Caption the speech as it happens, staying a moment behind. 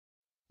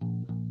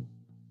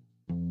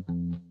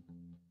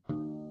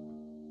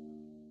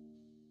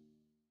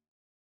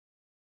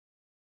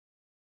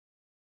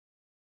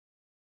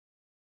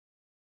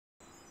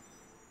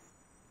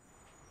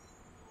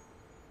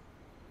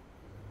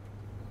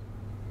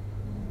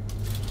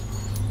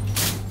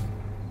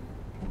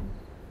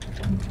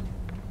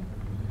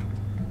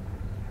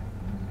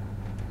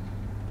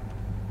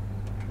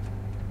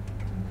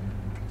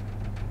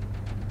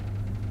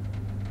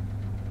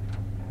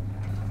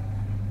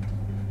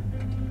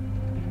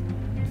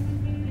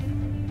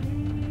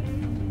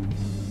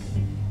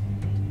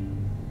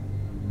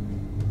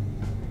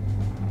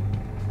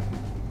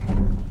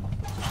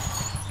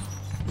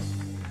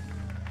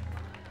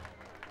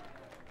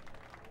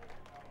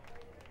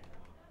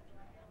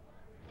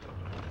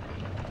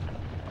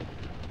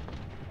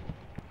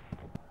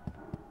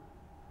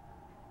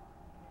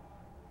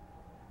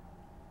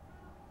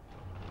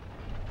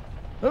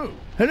Oh,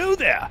 hello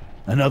there.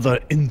 Another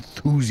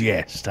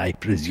enthusiast, I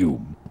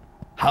presume.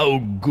 How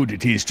good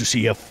it is to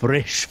see a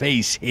fresh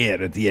face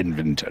here at the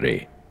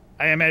inventory.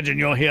 I imagine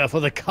you're here for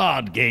the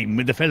card game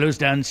with the fellows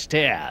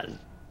downstairs.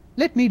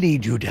 Let me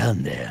lead you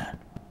down there.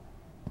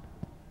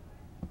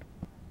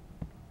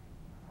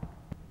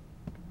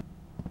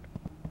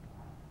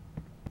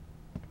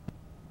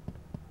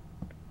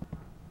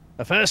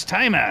 A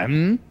first-timer,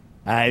 hmm?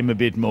 I'm a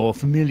bit more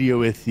familiar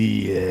with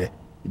the,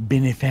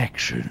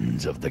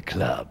 benefactions of the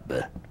club.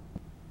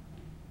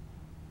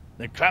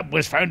 The club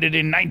was founded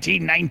in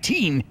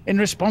 1919 in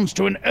response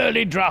to an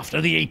early draft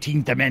of the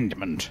 18th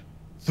Amendment.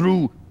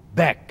 Through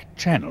back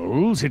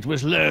channels, it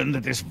was learned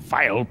that this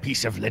vile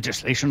piece of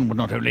legislation would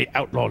not only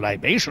outlaw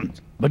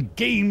libations, but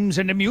games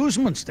and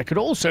amusements that could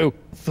also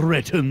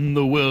threaten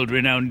the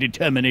world-renowned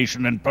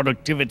determination and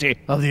productivity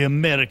of the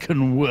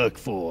American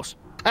workforce.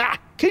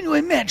 Can you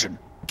imagine?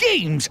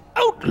 Games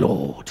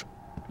outlawed!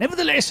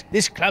 Nevertheless,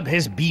 this club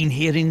has been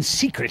here in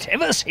secret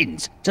ever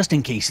since, just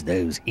in case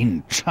those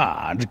in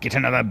charge get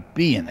another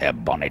bee in their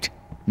bonnet.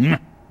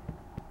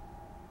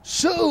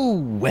 So,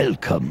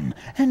 welcome,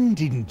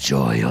 and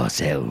enjoy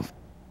yourself.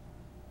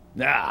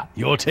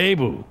 Your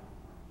table.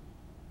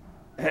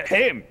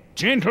 Hey,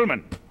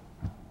 gentlemen.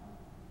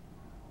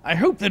 I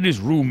hope there is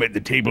room at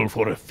the table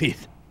for a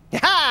fifth.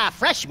 Ha!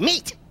 Fresh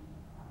meat!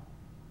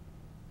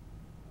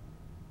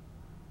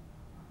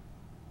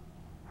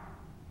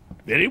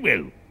 Very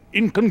well.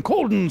 In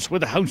concordance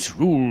with the house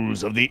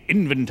rules of the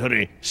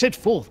inventory set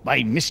forth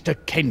by Mr.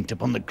 Kent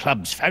upon the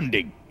club's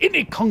founding,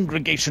 any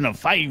congregation of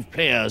 5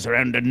 players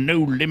around a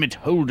no-limit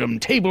hold'em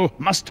table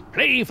must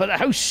play for the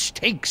house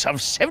stakes of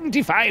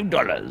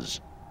 $75.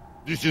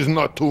 This is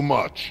not too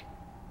much.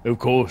 Of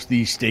course,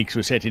 these stakes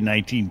were set in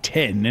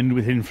 1910, and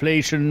with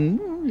inflation,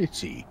 let's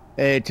see.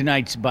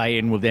 Tonight's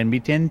buy-in will then be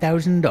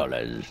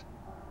 $10,000.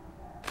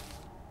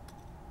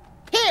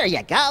 Here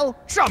you go!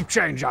 Chump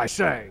change, I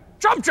say!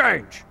 Chump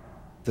change!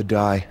 The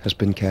die has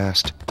been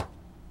cast.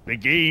 The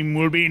game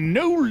will be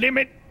No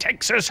Limit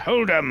Texas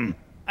Hold'em.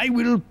 I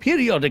will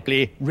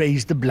periodically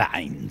raise the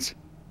blinds.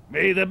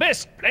 May the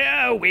best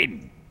player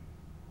win.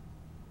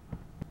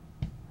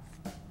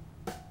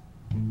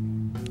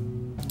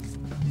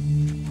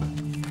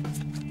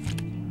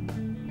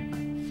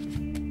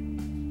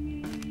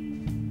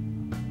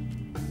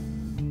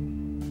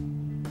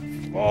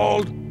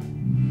 Fold.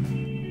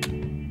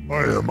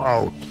 I am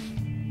out.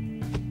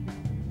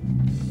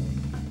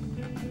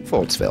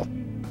 Foldsville.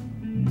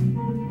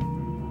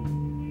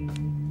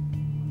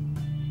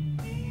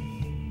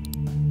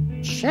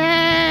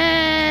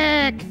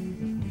 Check!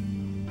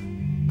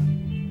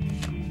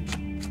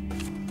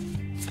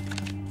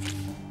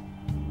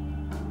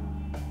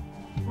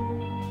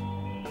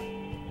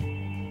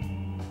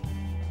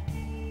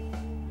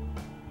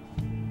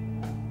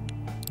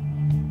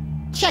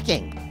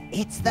 Checking.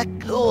 It's the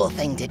cool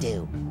thing to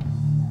do.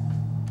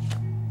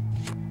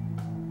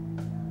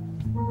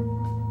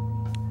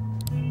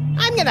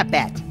 I'm gonna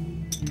bet.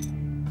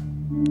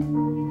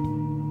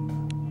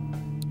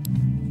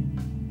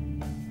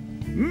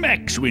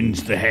 Max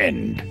wins the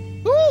hand.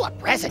 Ooh, a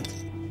present.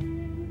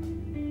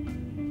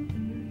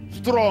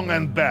 Strong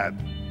and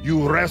bad.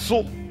 You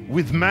wrestle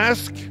with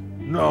mask?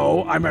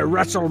 No, I'm a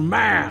wrestle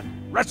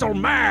man! Wrestle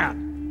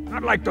man!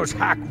 Not like those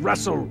hack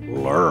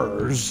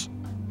wrestlers.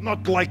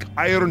 Not like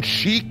Iron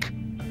Sheik?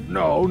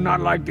 No,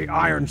 not like the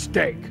Iron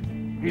Steak.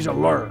 He's a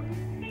lure.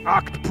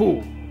 Oct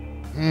Poo.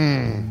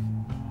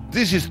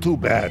 This is too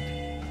bad.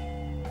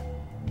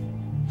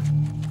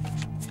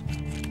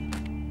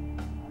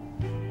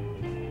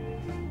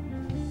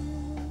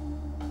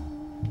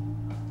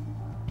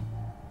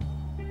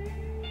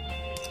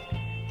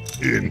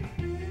 In.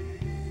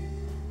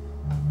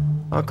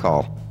 I'll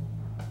call.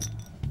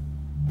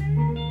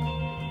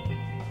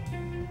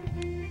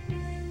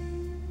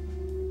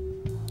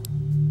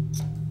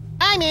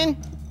 I'm in.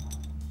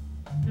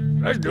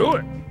 Let's do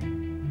it.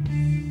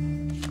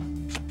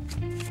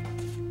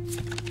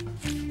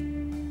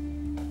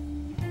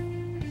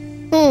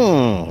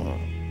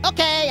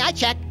 Okay, I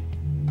check.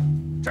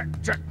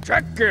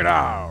 Check it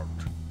out.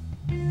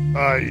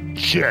 I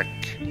check.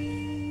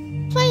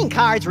 Playing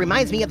cards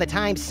reminds me of the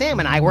time Sam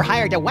and I were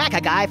hired to whack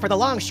a guy for the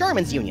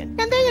Longshoremen's Union,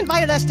 and they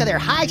invited us to their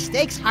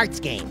high-stakes hearts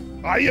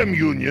game. I am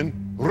Union.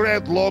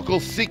 Red Local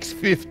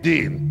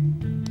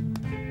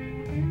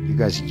 615. You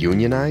guys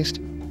unionized?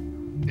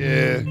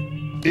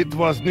 It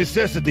was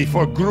necessity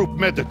for group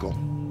medical.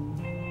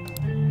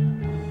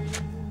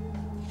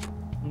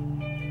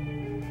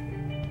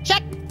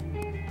 Check!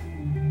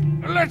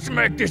 Let's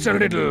make this a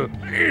little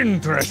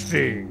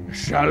interesting,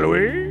 shall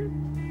we?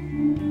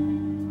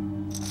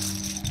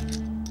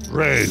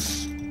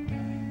 Raise.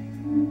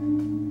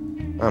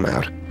 I'm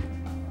out.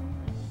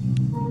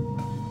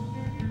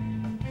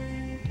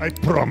 I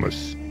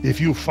promise, if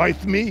you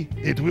fight me,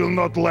 it will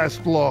not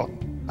last long.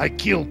 I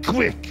kill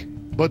quick,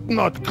 but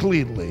not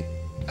cleanly.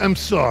 I'm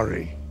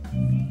sorry.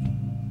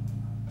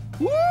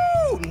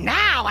 Woo!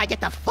 Now I get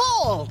to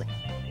fold!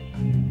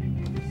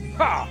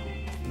 Ha!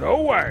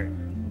 No way.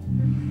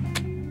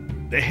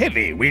 The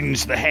heavy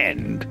wins the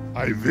hand.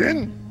 I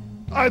win?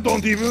 I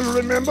don't even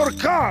remember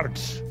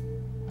cards.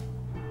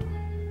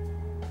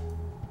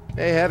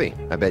 Hey, Heavy,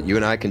 I bet you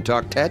and I can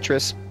talk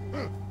Tetris.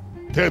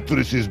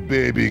 Tetris is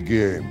baby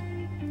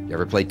game. You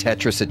ever play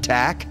Tetris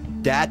Attack?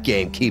 That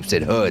game keeps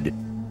it hood.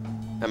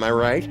 Am I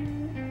right?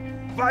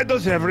 Why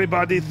does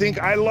everybody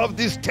think I love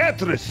this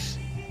Tetris?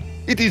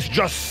 It is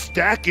just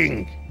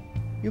stacking.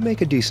 You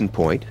make a decent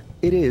point.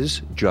 It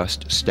is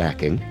just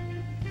stacking.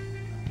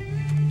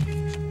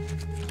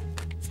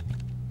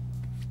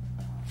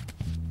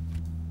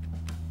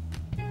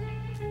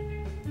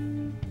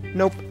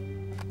 Nope.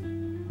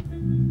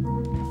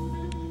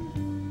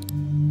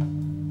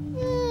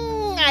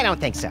 I don't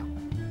think so.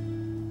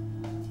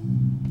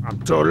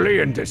 I'm totally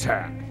in this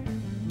hand.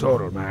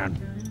 Total, man.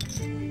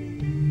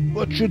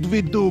 What should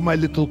we do, my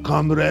little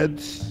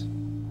comrades?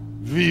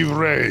 We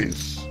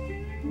raise.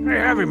 Hey,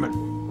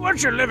 Heavyman,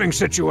 what's your living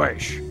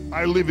situation?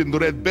 I live in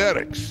Red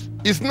Barracks.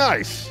 It's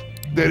nice.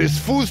 There is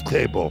food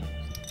table.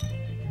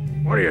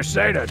 What do you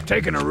say to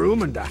taking a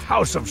room in the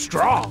House of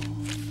Strong?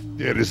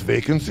 There is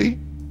vacancy?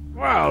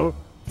 Well,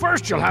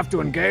 first you'll have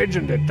to engage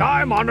in the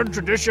time-honored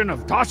tradition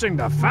of tossing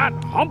the fat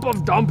hump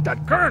of dump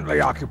that currently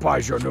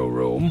occupies your new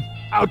room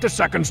out the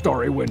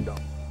second-story window.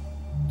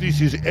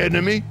 This is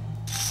enemy?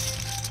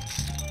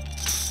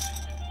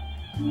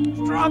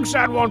 Strong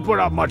Sad won't put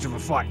up much of a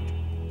fight.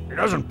 He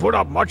doesn't put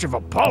up much of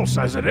a pulse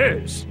as it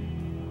is.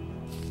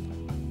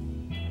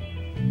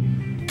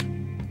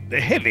 The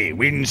heavy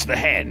wins the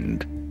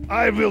hand.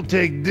 I will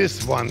take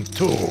this one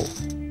too.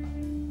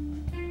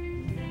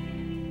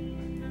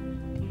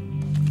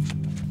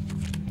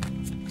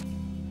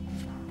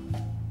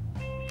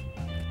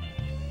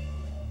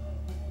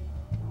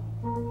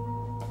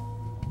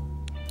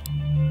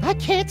 I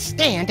can't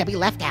stand to be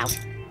left out.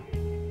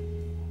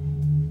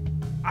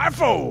 I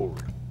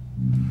fold.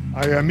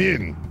 I am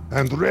in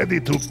and ready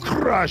to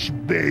crush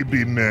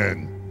baby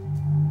men.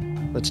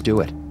 Let's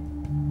do it.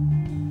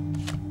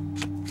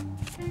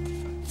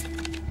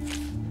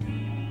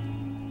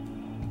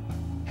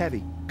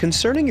 Heavy,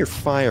 concerning your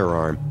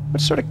firearm,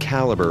 what sort of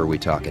caliber are we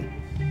talking?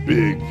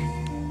 Big.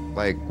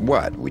 Like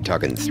what? We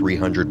talking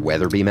 300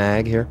 Weatherby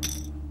mag here?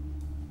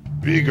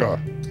 Bigger.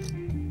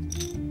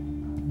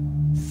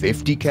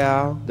 50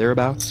 cal,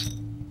 thereabouts?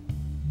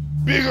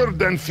 Bigger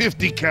than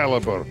 50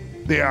 caliber.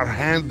 They are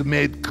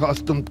handmade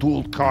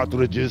custom-tooled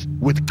cartridges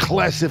with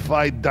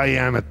classified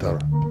diameter.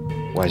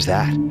 Why's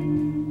that?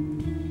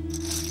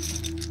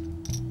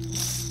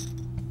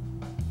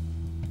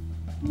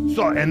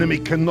 So enemy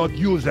cannot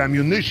use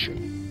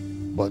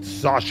ammunition, but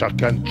Sasha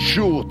can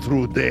chew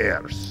through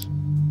theirs.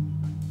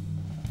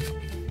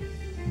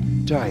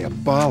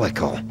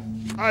 Diabolical.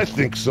 I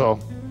think so.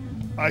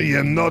 I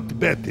am not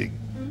betting,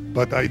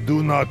 but I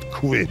do not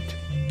quit.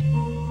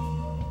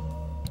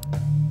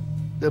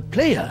 The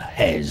player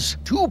has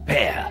 2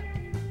 pair.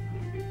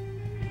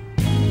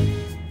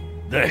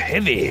 The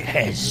heavy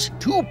has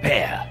 2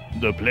 pair.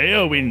 The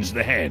player wins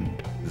the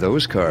hand.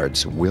 Those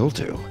cards will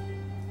do.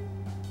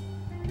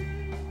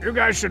 You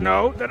guys should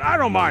know that I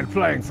don't mind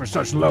playing for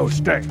such low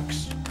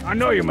stakes. I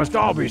know you must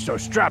all be so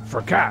strapped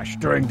for cash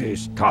during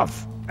these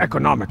tough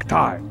economic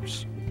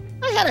times.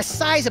 I had a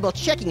sizable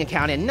checking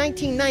account in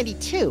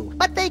 1992,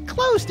 but they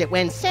closed it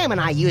when Sam and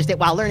I used it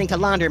while learning to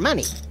launder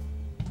money.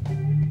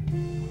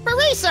 For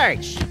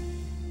research!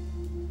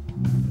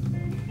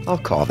 I'll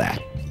call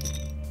that.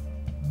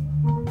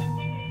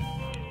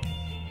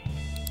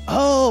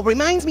 Oh,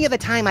 reminds me of the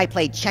time I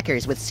played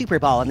checkers with Super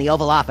Ball in the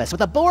Oval Office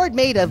with a board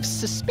made of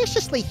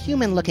suspiciously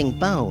human-looking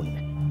bone.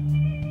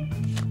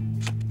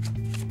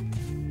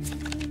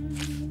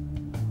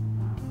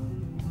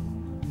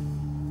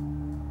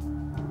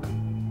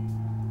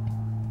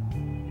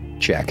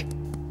 Check.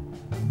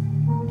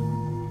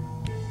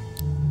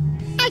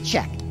 I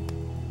check.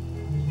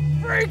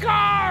 Free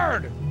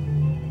card!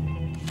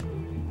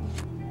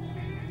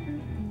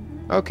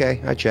 Okay,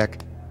 I check.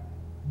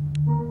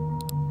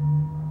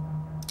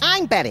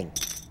 I'm betting.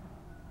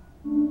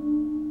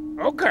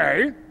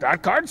 Okay,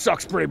 that card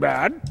sucks pretty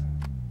bad.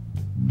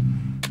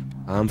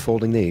 I'm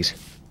folding these.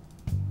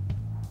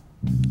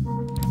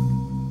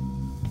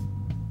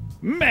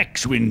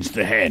 Max wins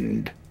the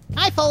hand.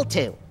 I fold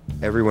too.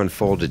 Everyone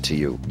folded to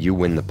you. You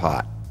win the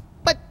pot.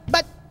 But,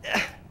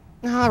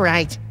 all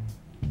right.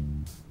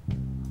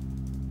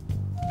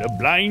 The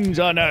blinds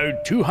are now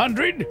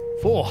 200,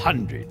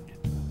 400.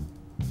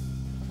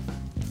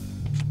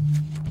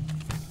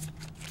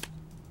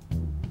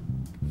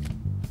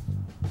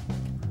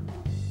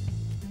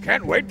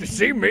 Can't wait to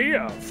see me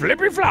a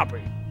flippy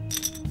floppy.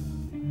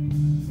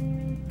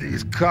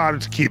 These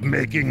cards keep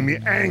making me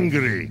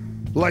angry,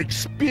 like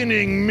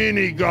spinning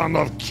minigun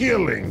of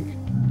killing.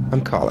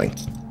 I'm calling.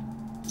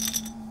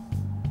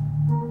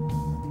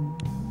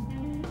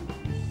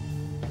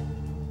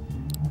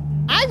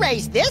 I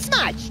raised this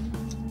much.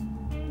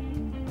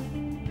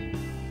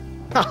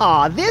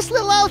 Aw, this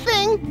little old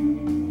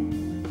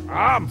thing?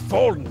 I'm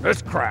folding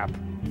this crap.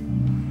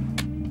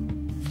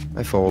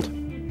 I fold.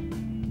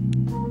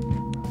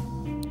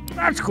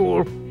 That's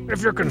cool,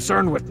 if you're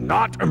concerned with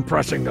not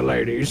impressing the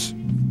ladies.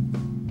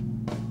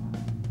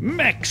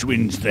 Max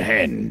wins the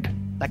hand.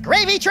 The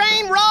gravy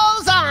train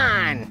rolls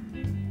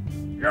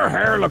on! Your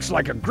hair looks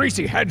like a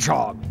greasy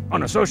hedgehog,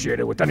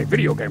 unassociated with any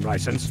video game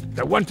license,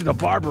 that went to the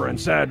barber and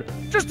said,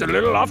 "Just a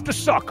little off the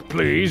suck,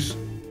 please."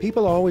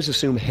 People always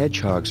assume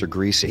hedgehogs are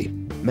greasy.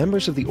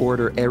 Members of the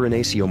order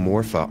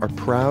Erinaceomorpha are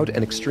proud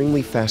and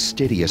extremely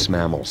fastidious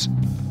mammals.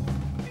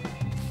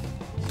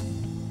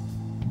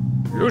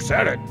 You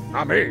said it,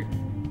 not me.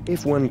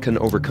 If one can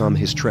overcome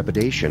his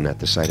trepidation at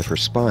the sight of her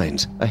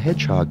spines, a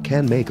hedgehog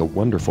can make a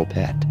wonderful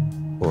pet.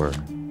 Or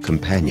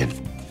companion.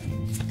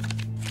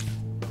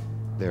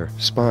 Their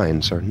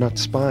spines are not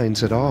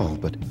spines at all,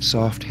 but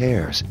soft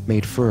hairs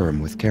made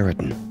firm with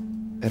keratin.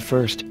 At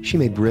first, she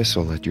may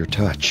bristle at your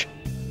touch.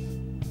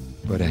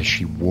 But as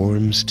she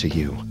warms to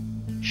you,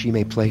 she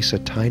may place a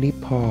tiny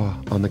paw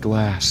on the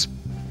glass,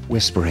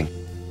 whispering,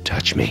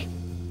 touch me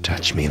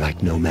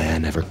like no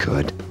man ever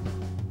could."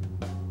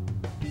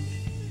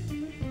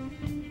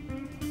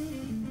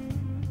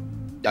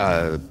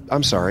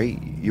 I'm sorry,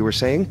 you were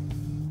saying?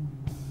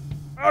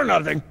 Oh,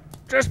 nothing.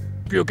 Just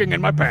puking in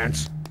my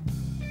pants.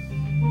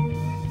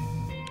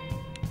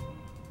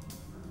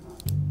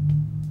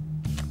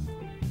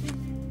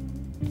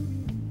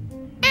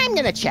 I'm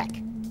gonna check.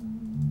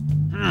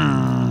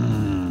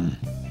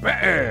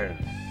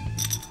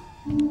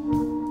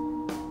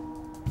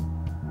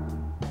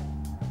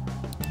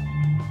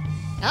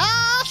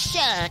 Oh,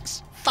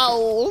 shucks.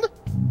 Fold.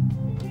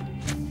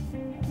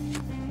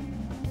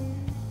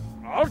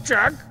 I'll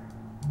check.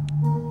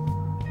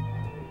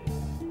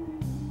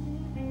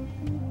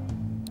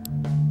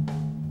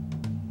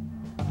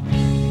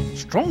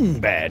 Strong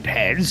Bad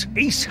has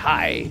ace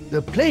high.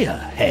 The player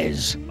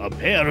has a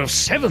pair of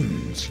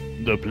sevens.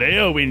 The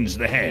player wins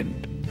the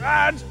hand.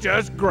 That's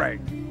just great.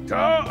 Till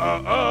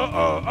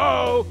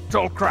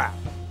crap.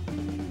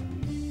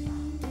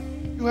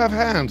 You have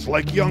hands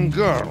like young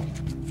girl.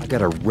 I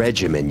got a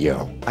regimen,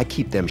 yo. I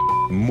keep them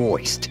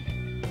moist.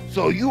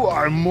 So you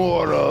are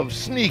more of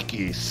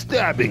sneaky,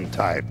 stabbing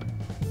type.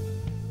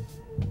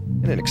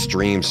 In an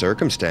extreme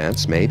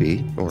circumstance,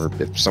 maybe. Or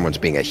if someone's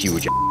being a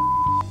huge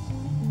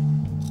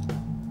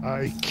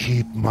I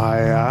keep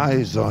my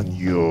eyes on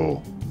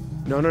you.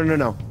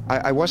 No.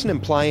 I wasn't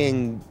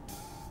implying...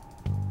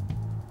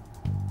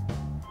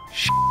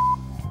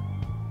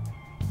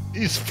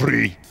 Is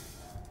free.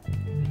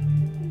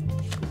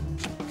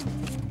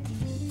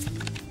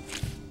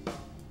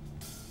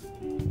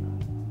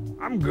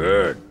 I'm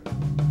good.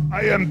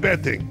 I am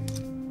betting.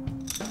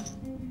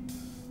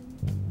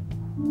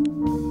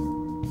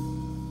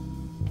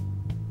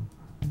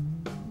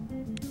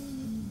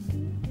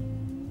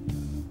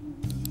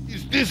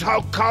 Is this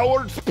how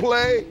cowards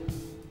play?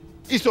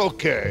 It's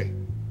okay.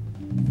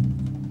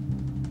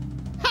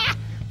 Ha!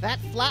 That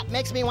flop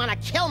makes me want to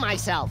kill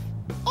myself.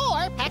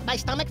 Or pack my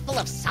stomach full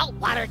of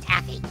saltwater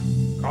taffy.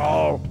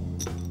 Call.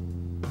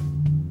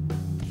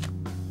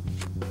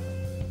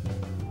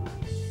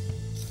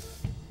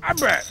 I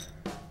bet.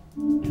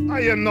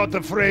 I am not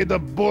afraid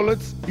of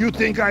bullets. You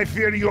think I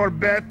fear your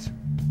bet?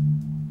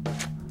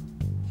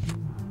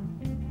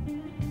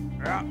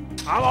 Yeah,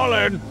 I'm all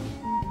in.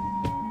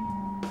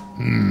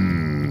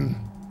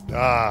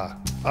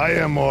 I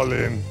am all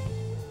in.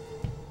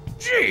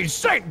 Geez,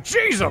 St.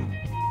 Jeezum!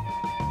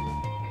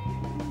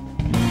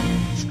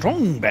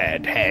 Strong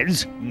Bad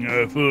has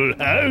a full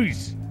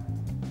house.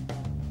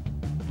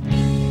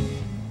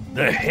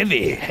 The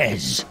Heavy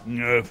has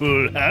a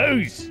full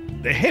house.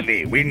 The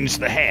Heavy wins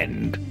the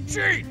hand.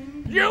 Cheat!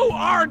 You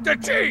are the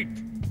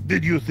cheat!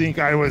 Did you think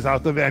I was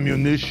out of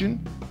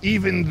ammunition?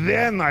 Even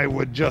then I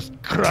would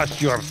just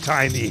crush your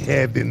tiny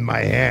head in my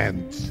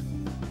hands.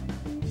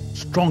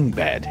 Strong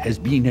Bad has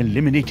been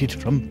eliminated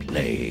from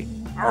play.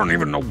 I don't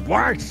even know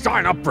why I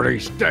sign up for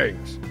these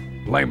things.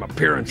 Lame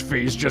appearance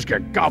fees just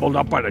get gobbled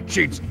up by the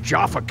cheat's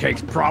Jaffa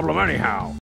Cakes problem anyhow.